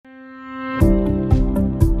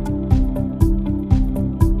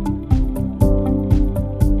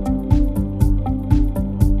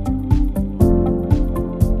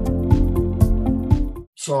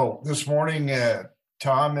So this morning,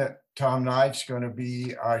 Tom Knight's going to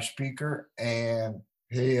be our speaker, and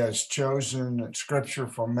he has chosen scripture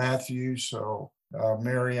from Matthew. So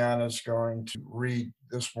Mariana's going to read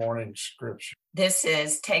this morning's scripture. This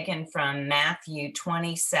is taken from Matthew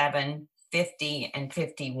 27, 50 and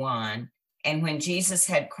 51. And when Jesus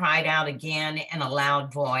had cried out again in a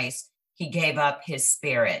loud voice, he gave up his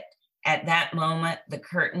spirit. At that moment, the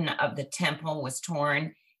curtain of the temple was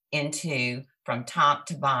torn in two from top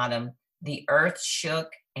to bottom. The earth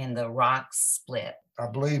shook and the rocks split. I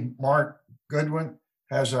believe Mark Goodwin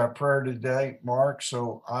has our prayer today. Mark,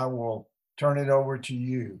 so I will turn it over to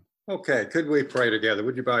you. Okay, could we pray together?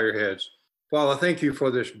 Would you bow your heads? Father, thank you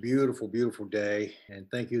for this beautiful, beautiful day. And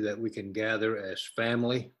thank you that we can gather as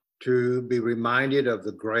family to be reminded of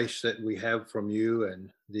the grace that we have from you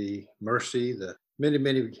and the mercy, the many,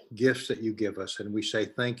 many gifts that you give us. And we say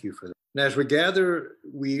thank you for that. And as we gather,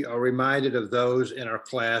 we are reminded of those in our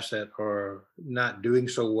class that are not doing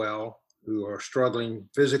so well, who are struggling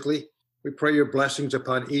physically. We pray your blessings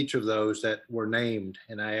upon each of those that were named.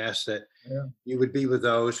 And I ask that you would be with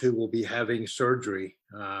those who will be having surgery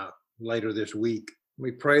later this week.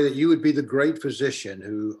 We pray that you would be the great physician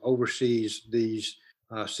who oversees these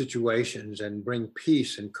situations and bring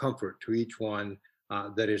peace and comfort to each one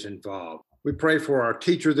that is involved. We pray for our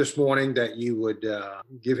teacher this morning that you would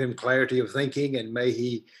give him clarity of thinking, and may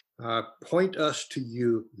he point us to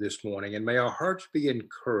you this morning, and may our hearts be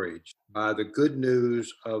encouraged by the good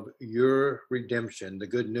news of your redemption, the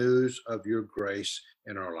good news of your grace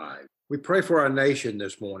in our lives. We pray for our nation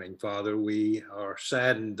this morning, Father. We are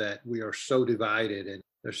saddened that we are so divided and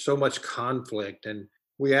there's so much conflict, and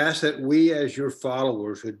we ask that we as your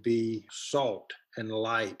followers would be salt and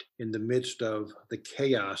light in the midst of the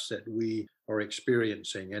chaos that we are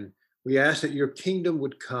experiencing. And we ask that your kingdom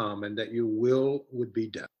would come and that your will would be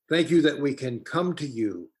done. Thank you that we can come to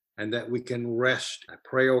you and that we can rest. I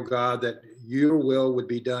pray, oh God, that your will would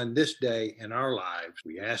be done this day in our lives.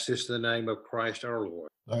 We ask this in the name of Christ our Lord.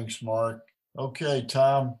 Thanks, Mark. Okay,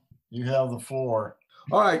 Tom, you have the floor.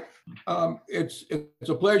 All right. It's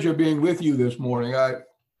a pleasure being with you this morning. I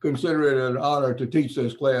consider it an honor to teach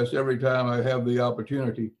this class every time I have the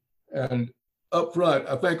opportunity. And up front,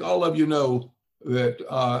 I think all of you know that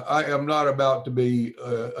I am not about to be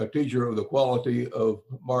a teacher of the quality of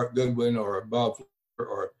Mark Goodwin or Bob Fluker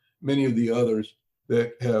or many of the others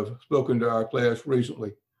that have spoken to our class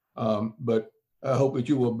recently. But I hope that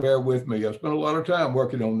you will bear with me. I spent a lot of time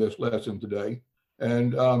working on this lesson today.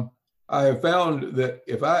 And I have found that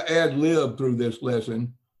if I ad lib through this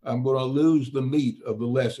lesson, I'm going to lose the meat of the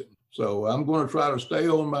lesson. So I'm going to try to stay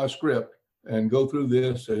on my script and go through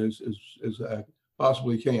this as I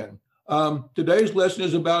possibly can. Today's lesson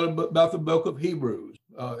is about the book of Hebrews.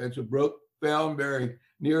 It's a book found very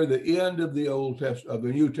near the end of the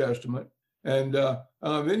New Testament. And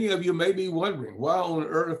many of you may be wondering why on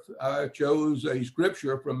earth I chose a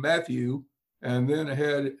scripture from Matthew and then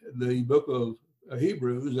had the book of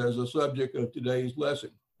Hebrews as a subject of today's lesson.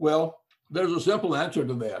 Well, there's a simple answer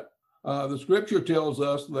to that. The scripture tells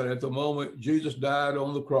us that at the moment Jesus died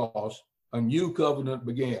on the cross, a new covenant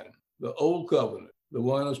began. The old covenant, the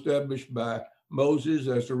one established by Moses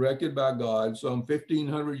as directed by God some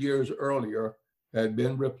 1,500 years earlier, had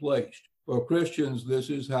been replaced. For Christians, this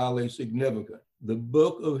is highly significant. The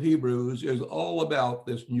book of Hebrews is all about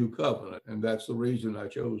this new covenant, and that's the reason I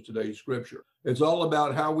chose today's scripture. It's all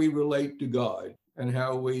about how we relate to God and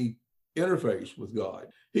how we interface with God.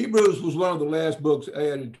 Hebrews was one of the last books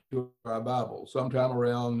added to our Bible, sometime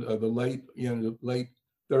around the late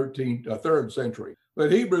 3rd century.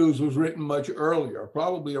 But Hebrews was written much earlier,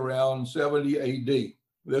 probably around 70 AD.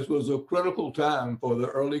 This was a critical time for the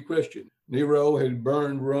early Christians. Nero had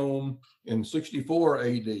burned Rome in 64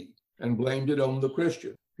 AD and blamed it on the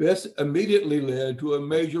Christians. This immediately led to a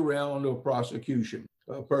major round of persecution,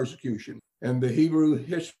 and the Hebrew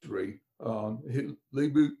history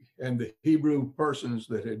and the Hebrew persons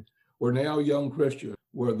that were now young Christians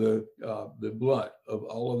were the blunt of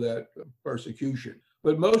all of that persecution.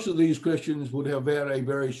 But most of these Christians would have had a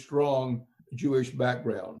very strong Jewish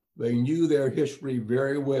background. They knew their history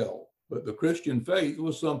very well, but the Christian faith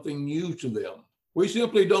was something new to them. We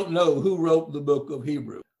simply don't know who wrote the book of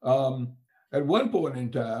Hebrews. At one point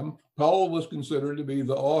in time, Paul was considered to be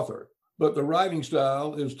the author, but the writing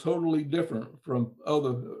style is totally different from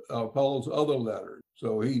Paul's other letters.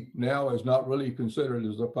 So he now is not really considered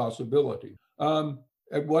as a possibility.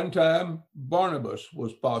 At one time, Barnabas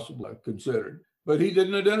was possibly considered, but he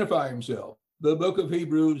didn't identify himself. The book of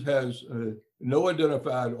Hebrews has no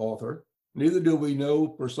identified author. Neither do we know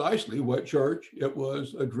precisely what church it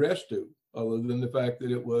was addressed to, other than the fact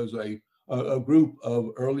that it was a a group of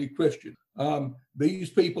early Christians. These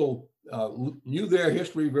people knew their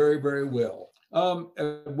history very, very well.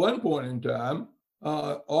 At one point in time,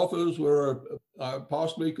 authors were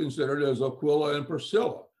possibly considered as Aquila and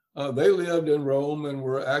Priscilla. They lived in Rome and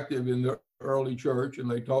were active in the early church, and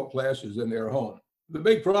they taught classes in their home. The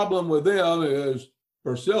big problem with them is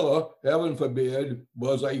Priscilla, heaven forbid,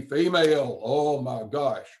 was a female. Oh my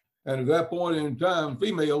gosh. And at that point in time,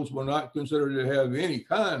 females were not considered to have any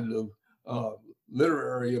kind of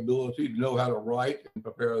literary ability to know how to write and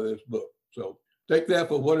prepare this book. So take that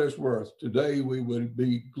for what it's worth. Today, we would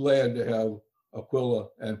be glad to have Aquila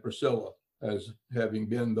and Priscilla as having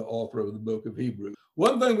been the author of the book of Hebrews.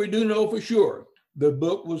 One thing we do know for sure, the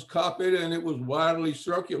book was copied and it was widely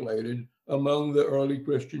circulated among the early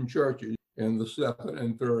Christian churches in the 2nd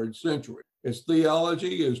and 3rd century. Its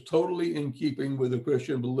theology is totally in keeping with the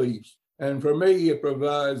Christian beliefs. And for me, it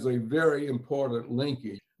provides a very important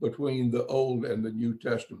linkage between the Old and the New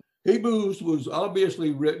Testament. Hebrews was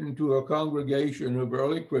obviously written to a congregation of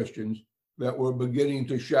early Christians that were beginning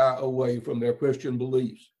to shy away from their Christian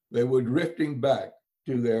beliefs. They were drifting back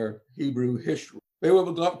to their Hebrew history. They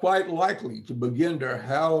were quite likely to begin to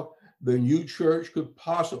how the new church could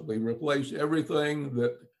possibly replace everything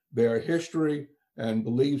that their history and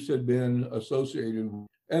beliefs had been associated with.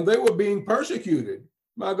 And they were being persecuted,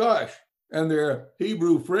 my gosh. And their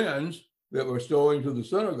Hebrew friends that were going to the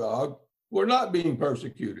synagogue were not being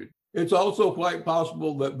persecuted. It's also quite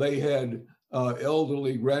possible that they had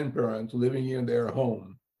elderly grandparents living in their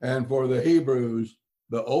home. And for the Hebrews,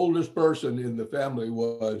 the oldest person in the family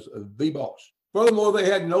was the boss. Furthermore, they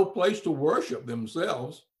had no place to worship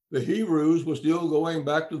themselves. The Hebrews were still going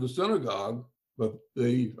back to the synagogue, but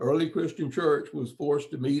the early Christian church was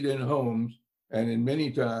forced to meet in homes and in many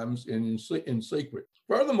times in secret.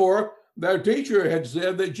 Furthermore, their teacher had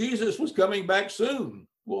said that Jesus was coming back soon.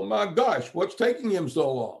 Well, my gosh, what's taking him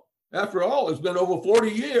so long? After all, it's been over 40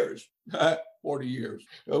 years. 40 years.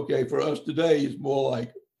 Okay, for us today, it's more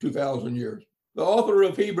like 2,000 years. The author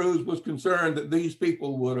of Hebrews was concerned that these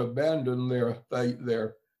people would abandon their faith,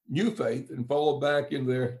 their new faith, and fall back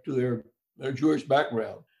to their Jewish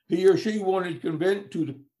background. He or she wanted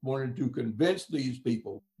to convince these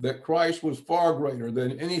people that Christ was far greater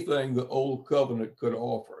than anything the old covenant could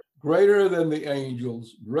offer, greater than the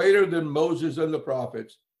angels, greater than Moses and the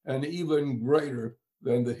prophets, and even greater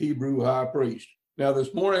than the Hebrew high priest. Now,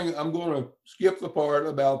 this morning, I'm going to skip the part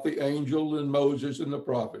about the angel and Moses and the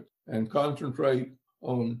prophet and concentrate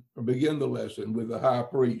on, or begin the lesson with the high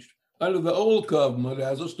priest. Under the old covenant,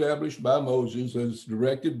 as established by Moses, as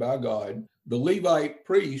directed by God, the Levite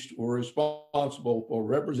priests were responsible for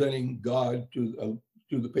representing God to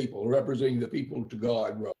the people, representing the people to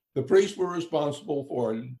God. The priests were responsible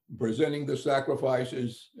for presenting the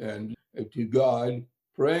sacrifices and to God,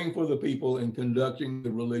 praying for the people, and conducting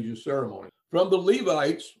the religious ceremony. From the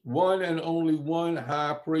Levites, one and only one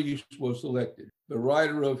high priest was selected. The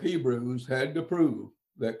writer of Hebrews had to prove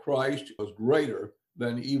that Christ was greater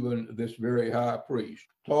than even this very high priest.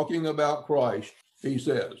 Talking about Christ, he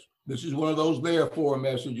says, this is one of those therefore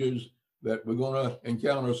messages that we're going to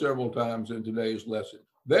encounter several times in today's lesson.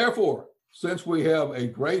 Therefore, since we have a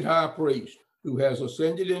great high priest who has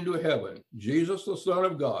ascended into heaven, Jesus, the Son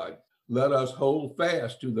of God, let us hold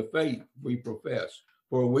fast to the faith we profess.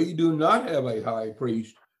 For we do not have a high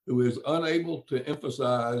priest who is unable to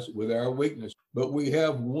emphasize with our weakness, but we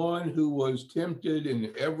have one who was tempted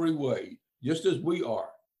in every way, just as we are,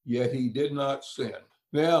 yet he did not sin.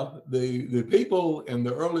 Now, the people in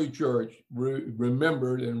the early church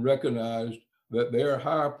remembered and recognized that their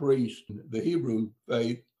high priest, the Hebrew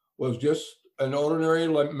faith, was just an ordinary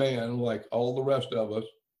man like all the rest of us.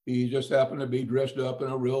 He just happened to be dressed up in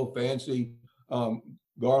a real fancy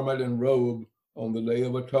garment and robe on the Day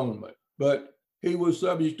of Atonement. But he was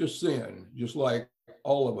subject to sin, just like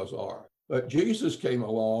all of us are. But Jesus came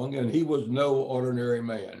along, and he was no ordinary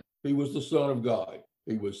man. He was the Son of God.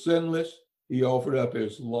 He was sinless. He offered up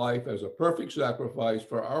his life as a perfect sacrifice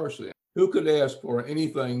for our sin. Who could ask for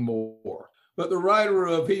anything more? But the writer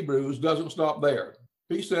of Hebrews doesn't stop there.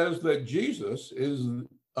 He says that Jesus is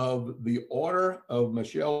of the order of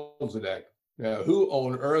Melchizedek. Now, who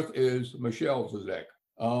on earth is Melchizedek?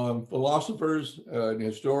 Philosophers and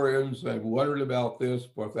historians have wondered about this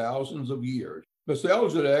for thousands of years.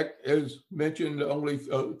 Melchizedek is mentioned only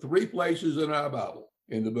 3 places in our Bible.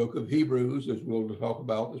 In the book of Hebrews, as we'll talk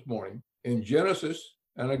about this morning, in Genesis,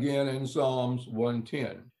 and again in Psalms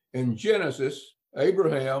 110. In Genesis,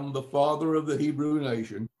 Abraham, the father of the Hebrew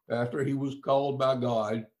nation, after he was called by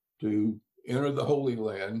God to enter the Holy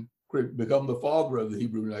Land, become the father of the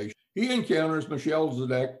Hebrew nation, he encounters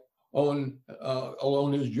Melchizedek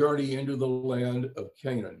on his journey into the land of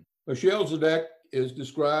Canaan. Melchizedek is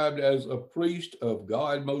described as a priest of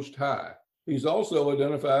God Most High. He's also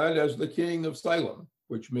identified as the king of Salem,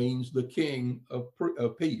 which means the king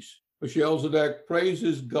of peace. Melchizedek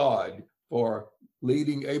praises God for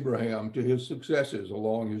leading Abraham to his successes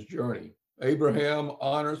along his journey. Abraham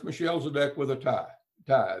honors Melchizedek with a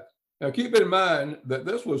tithe. Now, keep in mind that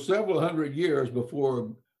this was several hundred years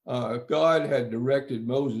before God had directed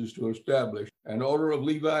Moses to establish an order of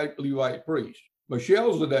Levite priests.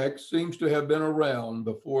 Melchizedek seems to have been around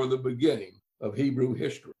before the beginning of Hebrew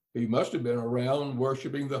history. He must have been around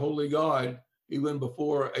worshiping the holy God even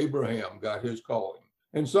before Abraham got his calling.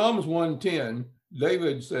 In Psalms 110,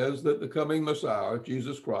 David says that the coming Messiah,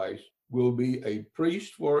 Jesus Christ, will be a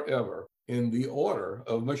priest forever in the order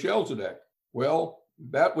of Melchizedek. Well,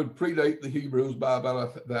 that would predate the Hebrews by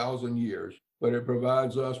about 1,000 years, but it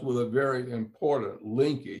provides us with a very important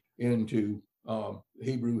linkage into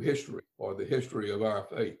Hebrew history, or the history of our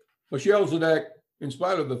faith. Melchizedek, in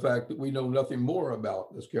spite of the fact that we know nothing more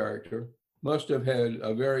about this character, must have had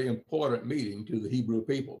a very important meaning to the Hebrew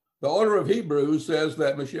people. The order of Hebrews says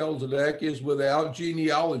that Melchizedek is without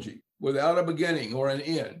genealogy, without a beginning or an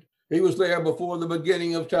end. He was there before the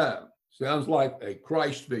beginning of time. Sounds like a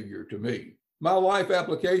Christ figure to me. My Life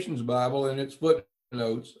Applications Bible, in its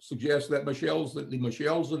footnotes, suggests that the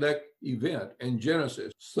Melchizedek event in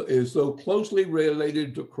Genesis is so closely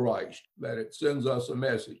related to Christ that it sends us a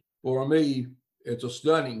message. For me, it's a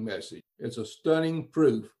stunning message. It's a stunning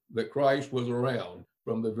proof that Christ was around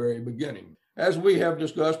from the very beginning. As we have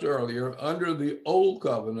discussed earlier, under the Old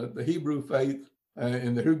Covenant, the Hebrew faith,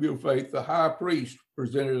 the high priest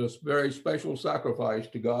presented a very special sacrifice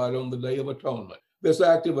to God on the Day of Atonement. This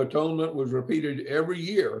act of atonement was repeated every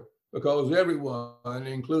year because everyone,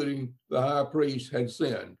 including the high priest, had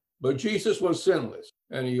sinned. But Jesus was sinless,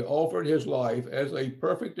 and he offered his life as a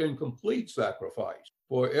perfect and complete sacrifice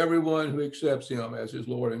for everyone who accepts him as his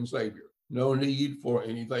Lord and Savior. No need for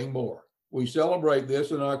anything more. We celebrate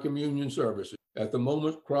this in our communion services. At the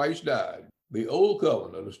moment Christ died, the old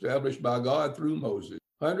covenant established by God through Moses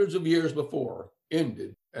hundreds of years before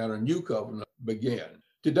ended, and a new covenant began.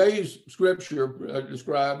 Today's scripture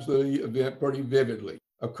describes the event pretty vividly.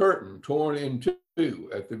 A curtain torn in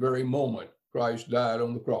two at the very moment Christ died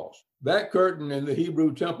on the cross. That curtain in the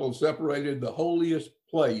Hebrew temple separated the holiest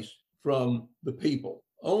place from the people.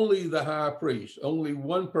 Only the high priest, only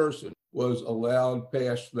one person was allowed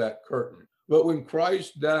past that curtain. But when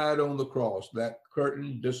Christ died on the cross, that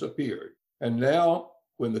curtain disappeared. And now,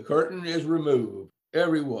 when the curtain is removed,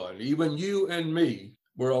 everyone, even you and me,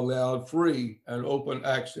 were allowed free and open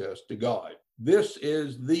access to God. This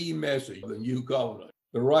is the message of the new covenant.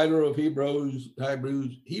 The writer of Hebrews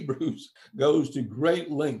goes to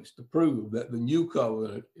great lengths to prove that the new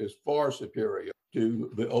covenant is far superior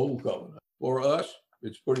to the old covenant. For us,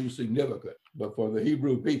 it's pretty significant, but for the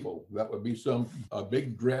Hebrew people, that would be a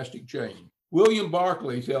big drastic change. William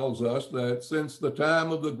Barclay tells us that since the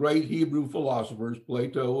time of the great Hebrew philosophers,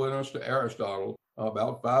 Plato and Aristotle,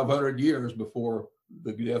 about 500 years before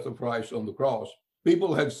the death of Christ on the cross,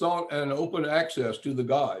 people had sought an open access to the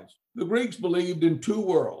gods. The Greeks believed in two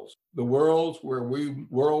worlds: the world where we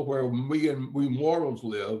mortals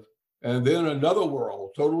live, and then another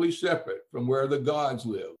world totally separate from where the gods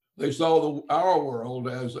live. They saw our world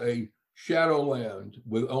as a shadowland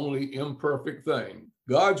with only imperfect things.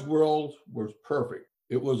 God's world was perfect.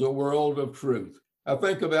 It was a world of truth. I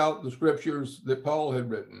think about the scriptures that Paul had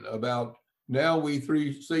written about, now we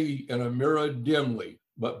see in a mirror dimly,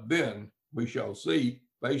 but then we shall see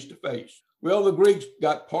face to face. Well, the Greeks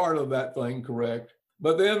got part of that thing correct,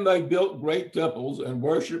 but then they built great temples and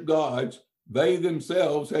worshiped gods they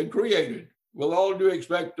themselves had created. With all due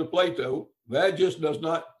respect to Plato, that just does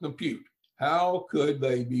not compute. How could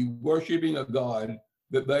they be worshiping a God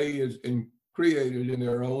that they created in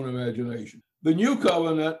their own imagination? The new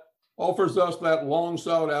covenant offers us that long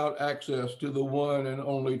sought out access to the one and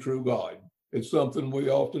only true God. It's something we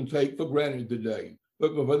often take for granted today.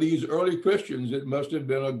 But for these early Christians, it must have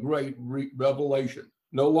been a great revelation.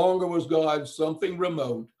 No longer was God something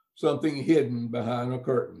remote, something hidden behind a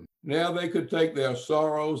curtain. Now they could take their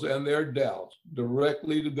sorrows and their doubts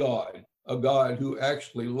directly to God, a God who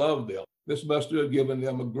actually loved them. This must have given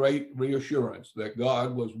them a great reassurance that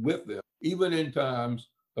God was with them, even in times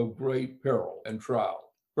of great peril and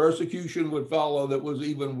trial. Persecution would follow that was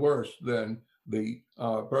even worse than the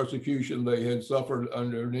persecution they had suffered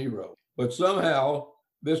under Nero. But somehow,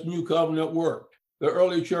 this new covenant worked. The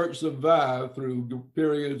early church survived through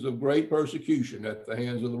periods of great persecution at the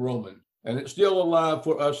hands of the Romans, and it's still alive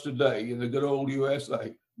for us today in the good old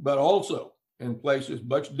USA. But also, in places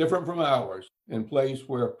much different from ours, in place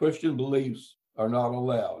where Christian beliefs are not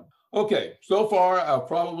allowed. Okay, so far I've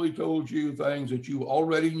probably told you things that you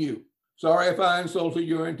already knew. Sorry if I insulted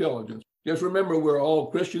your intelligence. Just remember, we're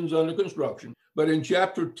all Christians under construction. But in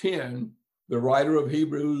chapter 10, the writer of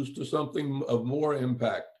Hebrews to something of more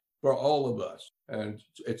impact for all of us. And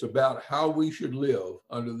it's about how we should live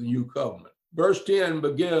under the new covenant. Verse 10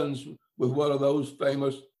 begins with one of those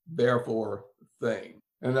famous therefore things.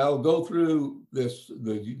 And I'll go through the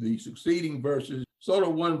succeeding verses, sort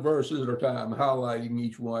of one verse at a time, highlighting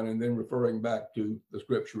each one and then referring back to the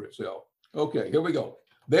scripture itself. Okay, here we go.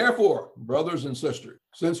 Therefore, brothers and sisters,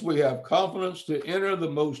 since we have confidence to enter the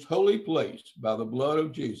most holy place by the blood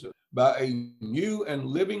of Jesus, by a new and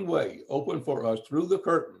living way open for us through the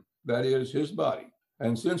curtain, that is his body,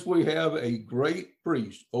 and since we have a great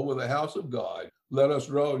priest over the house of God, let us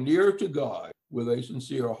draw near to God with a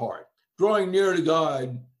sincere heart. Drawing near to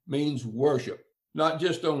God means worship, not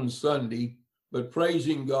just on Sunday, but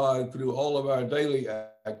praising God through all of our daily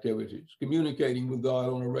activities, communicating with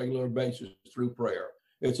God on a regular basis through prayer.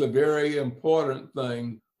 It's a very important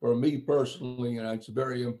thing for me personally, and it's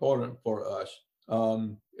very important for us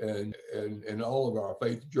and all of our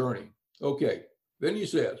faith journey. Okay, then he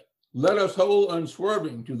says, let us hold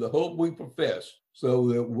unswerving to the hope we profess, so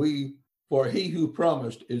that for he who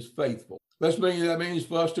promised is faithful. That means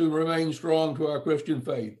for us to remain strong to our Christian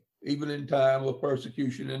faith, even in time of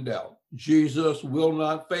persecution and doubt. Jesus will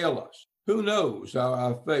not fail us. Who knows how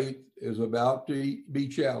our faith is about to be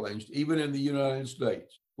challenged, even in the United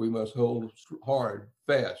States. We must hold hard,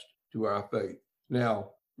 fast to our faith.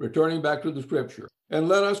 Now, returning back to the scripture, and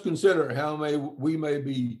let us consider how we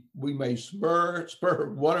may spur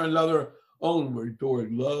one another onward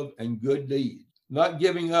toward love and good deeds, not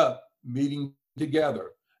giving up meeting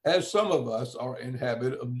together, as some of us are in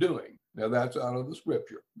habit of doing. Now, that's out of the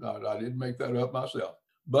scripture. No, I didn't make that up myself,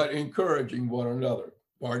 but encouraging one another.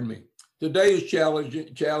 Pardon me. Today's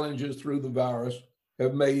challenges through the virus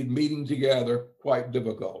have made meeting together quite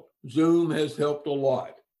difficult. Zoom has helped a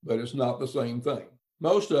lot, but it's not the same thing.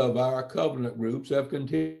 Most of our covenant groups have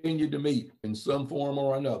continued to meet in some form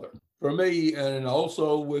or another. For me, and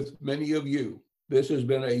also with many of you, this has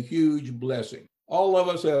been a huge blessing. All of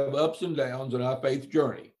us have ups and downs in our faith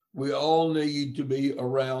journey. We all need to be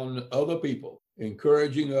around other people,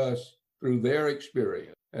 encouraging us through their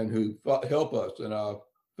experience and who help us in our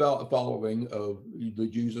following of the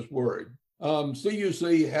Jesus word.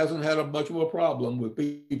 CUC hasn't had much of a problem with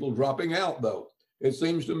people dropping out, though. It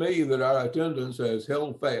seems to me that our attendance has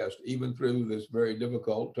held fast even through this very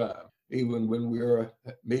difficult time, even when we are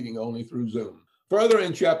meeting only through Zoom. Further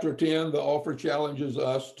in chapter 10, the offer challenges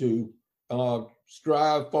us to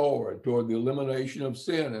strive forward toward the elimination of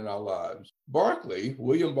sin in our lives.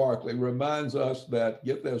 William Barclay reminds us that,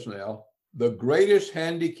 get this now, the greatest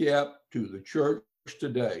handicap to the church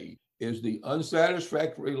today is the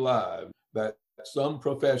unsatisfactory lives that some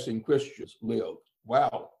professing Christians live.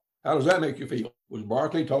 Wow. How does that make you feel? Was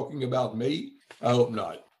Barclay talking about me? I hope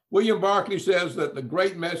not. William Barclay says that the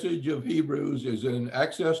great message of Hebrews is in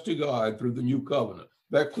access to God through the new covenant.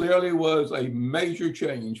 That clearly was a major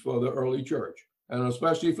change for the early church, and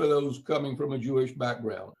especially for those coming from a Jewish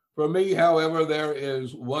background. For me, however, there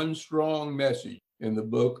is one strong message in the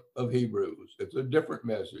book of Hebrews. It's a different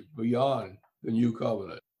message beyond the new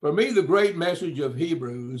covenant. For me, the great message of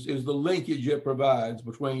Hebrews is the linkage it provides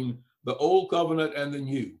between the old covenant and the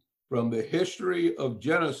new, from the history of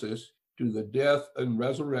Genesis to the death and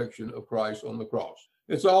resurrection of Christ on the cross.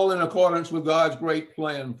 It's all in accordance with God's great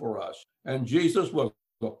plan for us, and Jesus was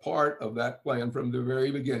a part of that plan from the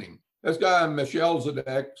very beginning. This guy,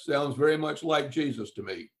 Melchizedek, sounds very much like Jesus to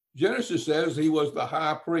me. Genesis says he was the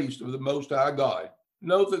high priest of the Most High God.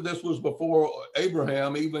 Note that this was before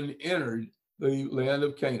Abraham even entered the land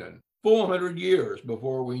of Canaan, 400 years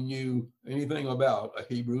before we knew anything about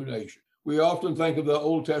a Hebrew nation. We often think of the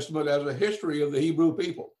Old Testament as a history of the Hebrew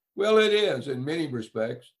people. Well, it is in many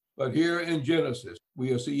respects, but here in Genesis,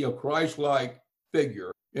 we see a Christ-like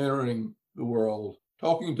figure entering the world,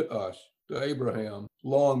 talking to us, to Abraham,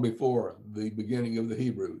 long before the beginning of the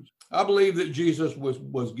Hebrews. I believe that Jesus was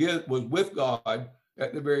with God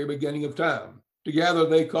at the very beginning of time. Together,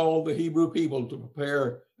 they called the Hebrew people to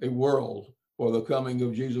prepare a world for the coming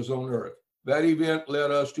of Jesus on earth. That event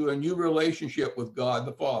led us to a new relationship with God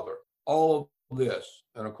the Father. All of this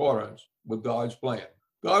in accordance with God's plan.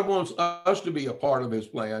 God wants us to be a part of his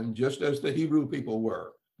plan, just as the Hebrew people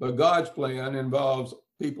were. But God's plan involves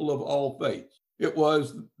people of all faiths. It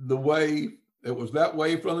was that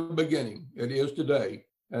way from the beginning. It is today,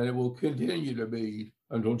 and it will continue to be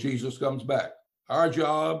until Jesus comes back. Our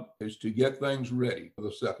job is to get things ready for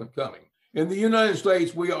the second coming. In the United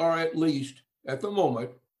States, we are at least, at the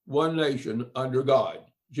moment, one nation under God.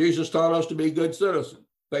 Jesus taught us to be good citizens,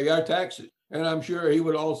 pay our taxes, and I'm sure he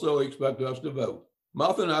would also expect us to vote.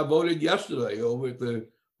 Martha and I voted yesterday over at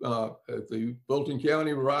the Fulton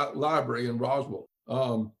County Library in Roswell.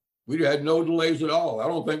 We had no delays at all. I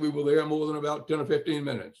don't think we were there more than about 10 or 15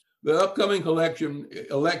 minutes. The upcoming election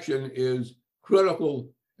is critical,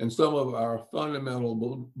 and some of our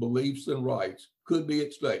fundamental beliefs and rights could be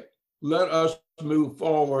at stake. Let us move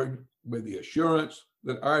forward with the assurance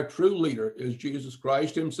that our true leader is Jesus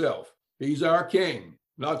Christ himself. He's our King,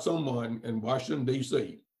 not someone in Washington,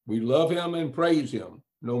 D.C. We love him and praise him,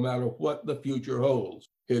 no matter what the future holds.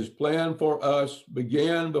 His plan for us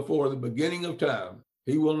began before the beginning of time.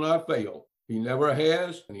 He will not fail. He never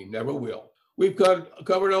has, and he never will. We've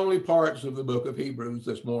covered only parts of the book of Hebrews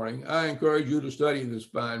this morning. I encourage you to study this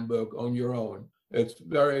fine book on your own. It's a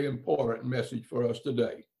very important message for us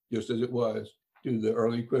today, just as it was to the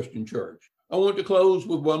early Christian church. I want to close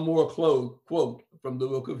with one more quote from the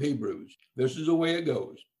book of Hebrews. This is the way it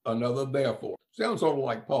goes. Another therefore. Sounds sort of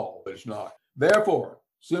like Paul, but it's not. Therefore,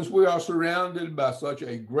 since we are surrounded by such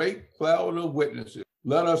a great cloud of witnesses,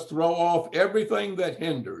 let us throw off everything that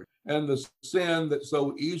hinders and the sin that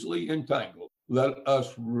so easily entangles. Let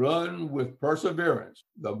us run with perseverance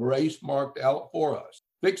the race marked out for us,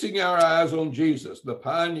 fixing our eyes on Jesus, the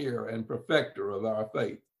pioneer and perfecter of our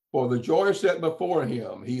faith. For the joy set before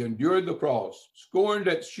him, he endured the cross, scorned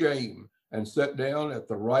its shame, and sat down at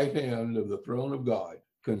the right hand of the throne of God.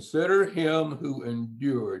 Consider him who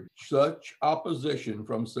endured such opposition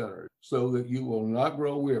from sinners, so that you will not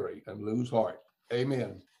grow weary and lose heart.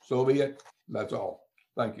 Amen. So be it. That's all.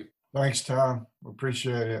 Thank you. Thanks, Tom.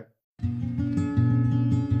 Appreciate it.